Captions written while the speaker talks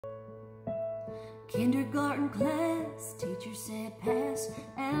Kindergarten class, teacher said pass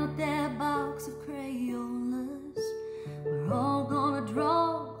out that box of Crayolas. We're all gonna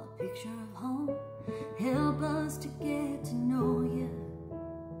draw a picture of home, help us to get to know you.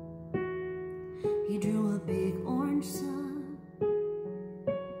 He drew a big orange sun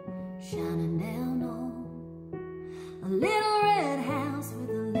shining down on a little red house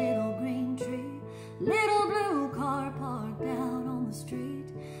with a little green tree, little blue car parked out on the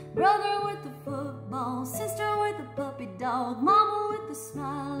street, brother with the football, sister with the puppy dog, mama with the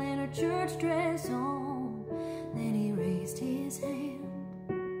smile and her church dress on. Then he raised his hand,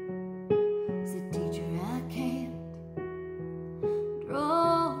 said, "Teacher, I can't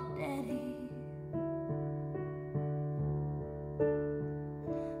draw, Daddy.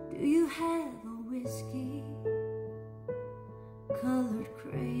 Do you have a whiskey colored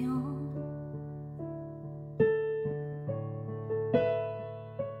crayon?"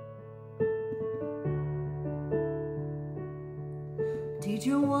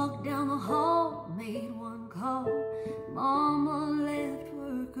 Teacher walked down the hall, made one call. Mama left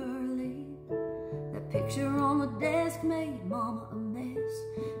work early. That picture on the desk made Mama a mess.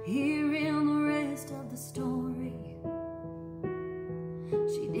 Hearing the rest of the story,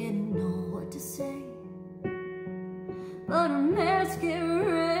 she didn't know what to say, but her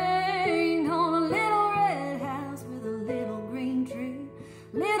masquerade on a little red house with a little green tree,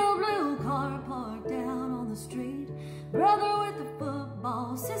 little blue car parked out on the street, brother with the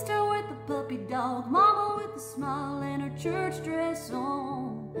football, sister with the puppy dog, mama with the smile and her church dress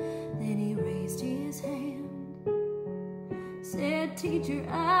on. Then he raised his hand, said, "Teacher,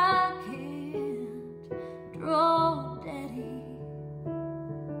 I can't draw, Daddy.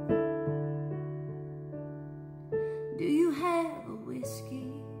 Do you have a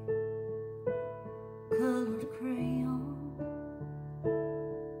whiskey colored crayon?"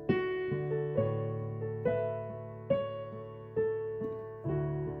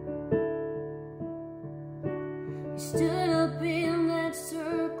 He stood up in that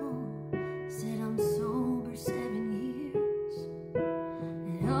circle, said, "I'm sober 7 years,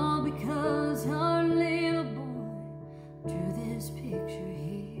 and all because our little boy drew this picture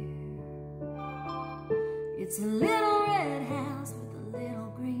here. It's a little red house with a little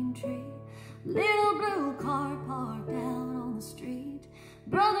green tree, little blue car parked out on the street,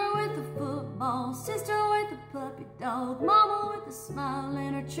 brother with the football, sister with the puppy dog, mama with the smile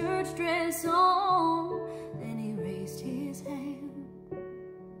and her church dress on." Then he raised his hand,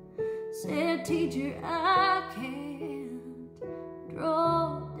 said, "Teacher, I can't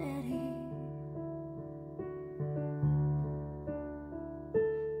draw, Daddy.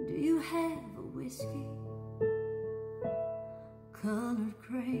 Do you have a whiskey